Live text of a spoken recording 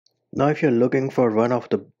Now, if you're looking for one of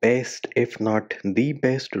the best, if not the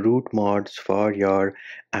best root mods for your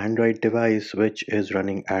Android device, which is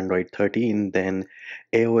running Android 13, then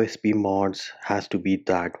AOSP Mods has to be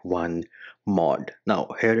that one mod. Now,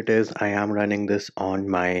 here it is. I am running this on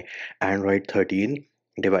my Android 13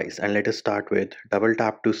 device, and let us start with double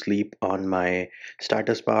tap to sleep on my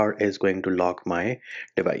status bar is going to lock my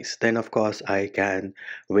device. Then of course I can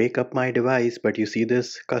wake up my device, but you see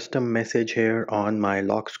this custom message here on my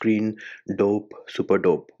lock screen. Dope, super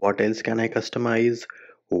dope. What else can I customize?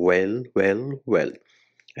 Well,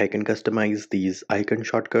 I can customize these icon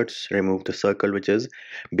shortcuts, remove the circle which is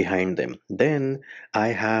behind them. Then I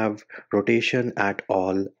have rotation at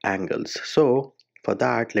all angles. So for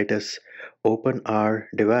that, let us open our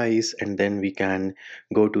device and then we can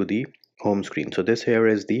go to the home screen. So this here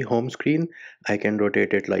is the home screen. I can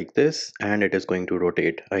rotate it like this and it is going to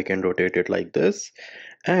rotate. I can rotate it like this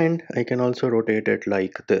and I can also rotate it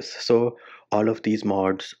like this. So all of these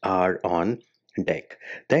mods are on deck.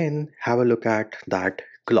 Then have a look at that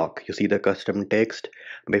clock. You see the custom text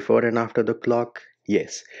before and after the clock.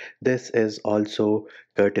 Yes, this is also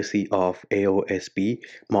courtesy of AOSP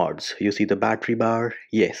Mods. You see the battery bar.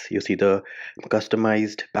 Yes, you see the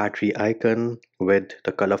customized battery icon with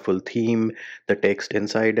the colorful theme, the text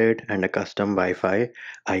inside it, and a custom Wi-Fi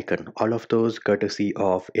icon. All of those courtesy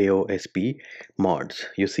of AOSP Mods.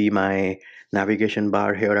 You see my navigation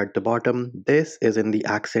bar here at the bottom. This is in the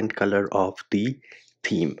accent color of the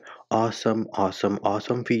theme. Awesome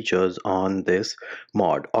features on this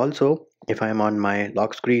mod. Also, if I'm on my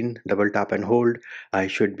lock screen, double tap and hold, I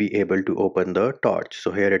should be able to open the torch.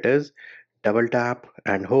 So here it is. Double tap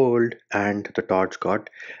and hold and the torch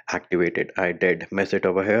got activated. I did miss it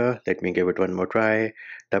over here. Let me give it one more try.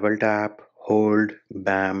 Double tap, hold,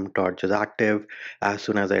 bam, torch is active. As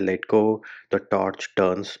soon as I let go, the torch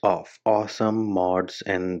turns off. Awesome mods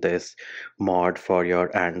in this mod for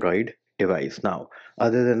your Android device. Now,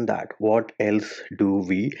 other than that, what else do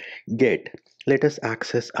we get? Let us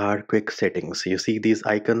access our quick settings. You see these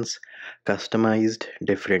icons, customized,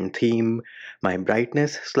 different theme. My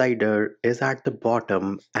brightness slider is at the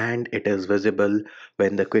bottom and it is visible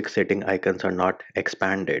when the quick setting icons are not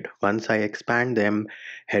expanded. Once I expand them,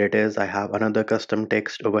 here it is. I have another custom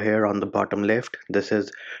text over here on the bottom left. This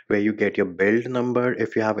is where you get your build number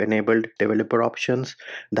if you have enabled developer options.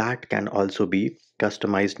 That can also be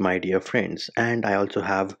customized, my dear friends. And I also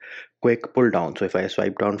have quick pull down. So if I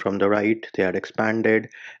swipe down from the right, they are expanded,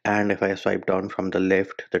 and if I swipe down from the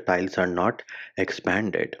left, the tiles are not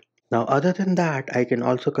expanded. Now, other than that, I can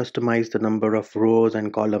also customize the number of rows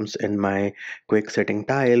and columns in my quick setting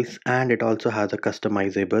tiles, and it also has a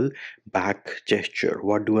customizable back gesture.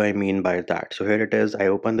 What do I mean by that? So here it is. I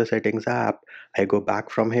open the settings app. I go back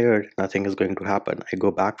from here. Nothing is going to happen. I go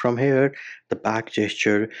back from here. The back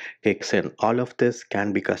gesture kicks in. All of this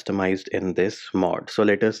can be customized in this mod. So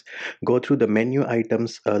let us go through the menu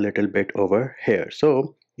items a little bit over here.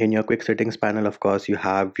 So in your quick settings panel, of course, you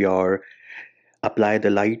have your apply the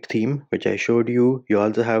light theme which I showed you. You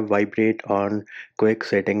also have vibrate on quick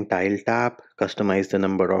setting tile tap, customize the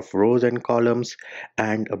number of rows and columns,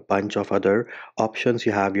 and a bunch of other options.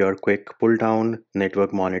 You have your quick pull down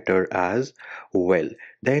network monitor as well.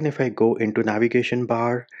 Then if I go into navigation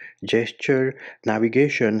bar, gesture,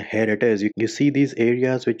 navigation, here it is. You see these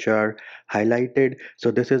areas which are highlighted.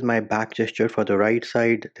 So this is my back gesture for the right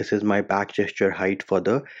side. This is my back gesture height for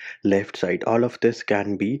the left side. All of this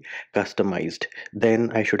can be customized.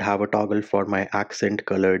 Then I should have a toggle for my accent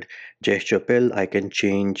colored gesture pill. I can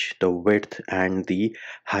change the width and the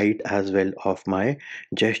height as well of my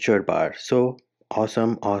gesture bar. So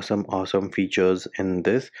awesome features in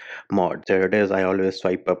this mod. There it is. I always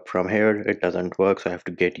swipe up from here. It doesn't work, so I have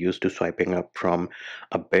to get used to swiping up from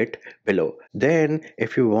a bit below. Then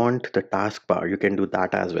if you want the taskbar, you can do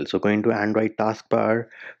that as well. So go into Android taskbar,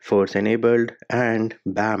 force enabled, and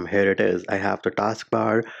bam, here it is. I have the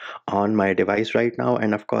taskbar on my device right now,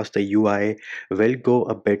 and of course the UI will go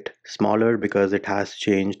a bit smaller because it has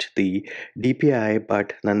changed the DPI,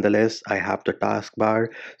 but nonetheless I have the taskbar.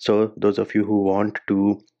 So those of you who want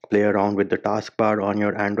to play around with the taskbar on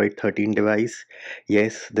your Android 13 device,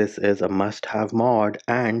 yes, this is a must-have mod.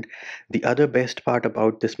 And the other best part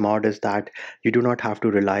about this mod is that you do not have to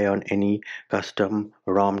rely on any custom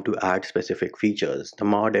ROM to add specific features. The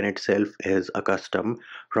mod in itself is a custom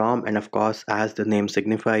ROM, and of course, as the name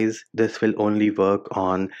signifies, this will only work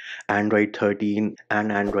on Android 13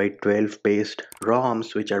 and Android 12 based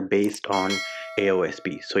ROMs which are based on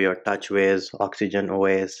AOSP. So your TouchWiz, Oxygen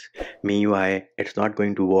OS, MIUI, it's not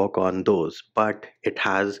going to work on those, but it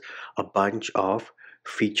has a bunch of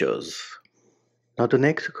features. Now the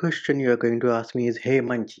next question you are going to ask me is, hey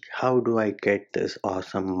Manji, how do I get this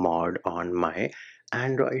awesome mod on my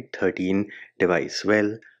Android 13 device?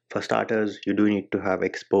 Well, for starters, you do need to have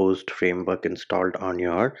Xposed framework installed on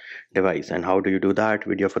your device. And how do you do that?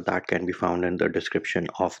 Video for that can be found in the description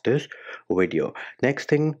of this video. Next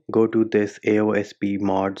thing, go to this AOSP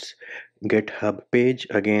Mods GitHub page.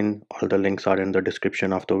 Again, all the links are in the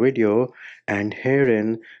description of the video, and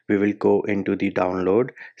herein we will go into the download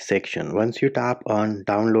section. Once you tap on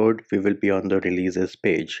download, we will be on the releases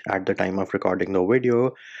page. At the time of recording the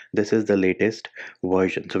video, this is the latest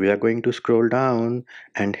version. So we are going to scroll down,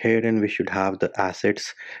 and herein we should have the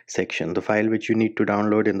assets section. The file which you need to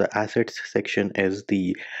download in the assets section is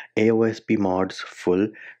the AOSP mods full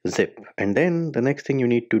zip. And then the next thing you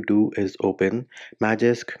need to do is open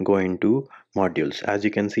Magisk, go into modules. As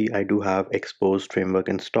you can see, I do have Xposed framework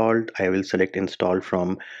installed. I will select install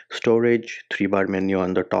from storage, 3-bar menu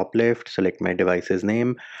on the top left, select my device's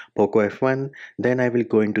name, Poco F1. Then I will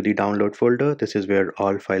go into the download folder. This is where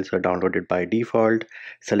all files are downloaded by default.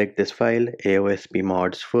 Select this file, AOSP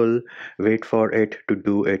mods full, wait for it to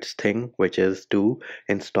do its thing, which is to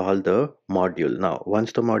install the module. Now,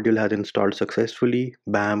 once the module has installed successfully,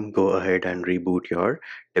 bam, go ahead and reboot your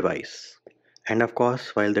device. And of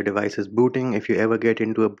course, while the device is booting, if you ever get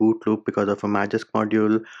into a boot loop because of a Magisk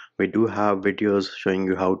module, we do have videos showing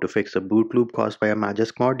you how to fix a boot loop caused by a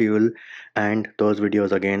Magisk module, and those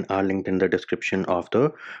videos again are linked in the description of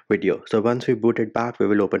the video. So once we boot it back, we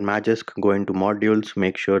will open Magisk, go into modules,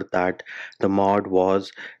 make sure that the mod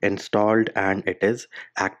was installed and it is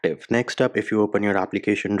active. Next up, if you open your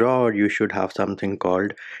application drawer, you should have something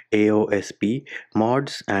called AOSP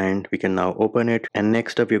Mods, and we can now open it. And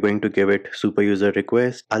next up, you're going to give it super user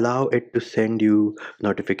request, allow it to send you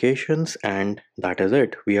notifications, and that is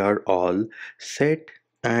it. We are all set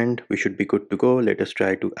and we should be good to go. Let us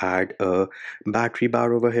try to add a battery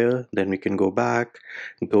bar over here. Then we can go back,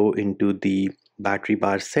 go into the battery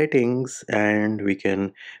bar settings, and we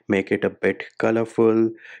can make it a bit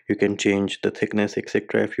colorful. You can change the thickness,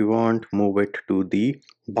 etc. if you want, move it to the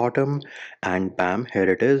bottom, and bam, here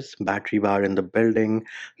it is, battery bar in the building,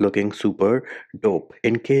 looking super dope.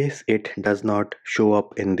 In case it does not show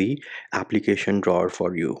up in the application drawer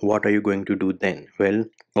for you, what are you going to do then? Well,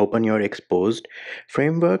 open your Xposed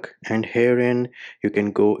framework, and herein you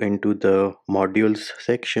can go into the modules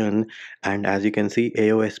section, and as you can see,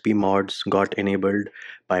 AOSP mods got enabled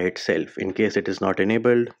by itself. In case it is not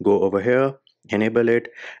enabled, go over here, enable it,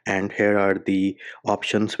 and here are the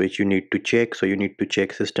options which you need to check. So you need to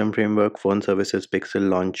check system framework, phone services, pixel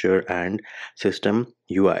launcher, and system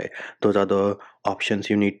UI. Those are the options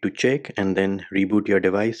you need to check, and then reboot your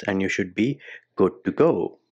device and you should be good to go.